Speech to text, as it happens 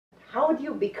how do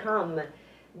you become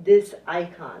this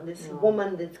icon, this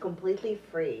woman that's completely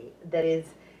free, that is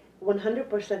 100%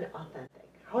 authentic?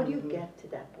 How do you get to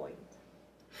that point?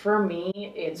 For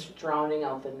me, it's drowning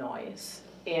out the noise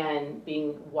and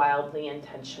being wildly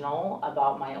intentional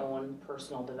about my own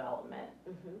personal development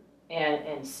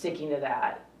and sticking to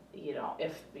that,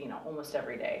 almost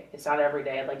every day. It's not every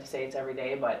day, I'd like to say it's every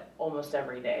day, but almost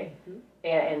every day.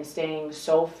 And staying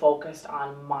so focused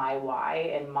on my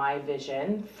why and my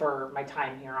vision for my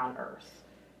time here on earth.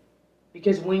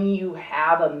 Because when you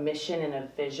have a mission and a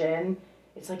vision,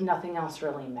 it's like nothing else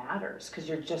really matters, because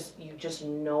you just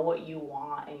know what you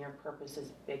want and your purpose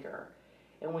is bigger.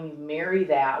 And when you marry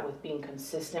that with being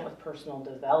consistent with personal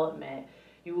development,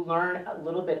 you learn a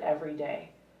little bit every day,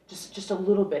 just a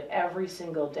little bit every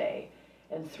single day.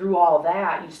 And through all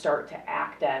that, you start to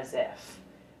act as if,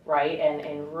 right?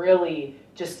 And really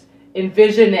just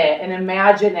envision it and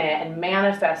imagine it and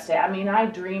manifest it. I mean, I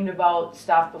dreamed about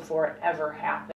stuff before it ever happened.